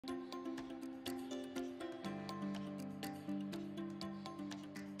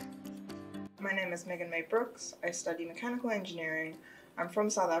My name is Megan May Brooks. I study mechanical engineering. I'm from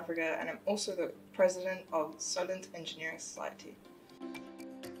South Africa and I'm also the president of Solent Engineering Society.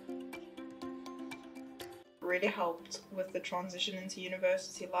 Really helped with the transition into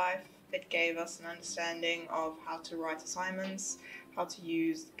university life. It gave us an understanding of how to write assignments, how to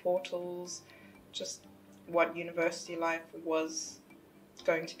use the portals, just what university life was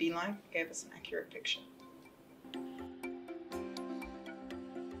going to be like. It gave us an accurate picture.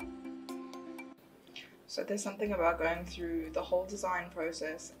 So there's something about going through the whole design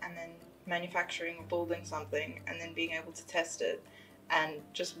process and then manufacturing or building something and then being able to test it and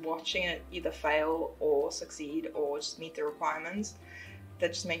just watching it either fail or succeed or just meet the requirements,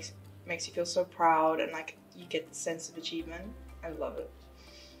 that just makes you feel so proud and like you get the sense of achievement. I love it.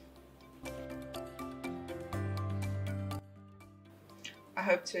 I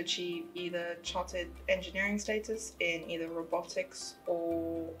hope to achieve either chartered engineering status in either robotics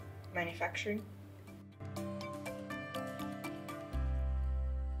or manufacturing.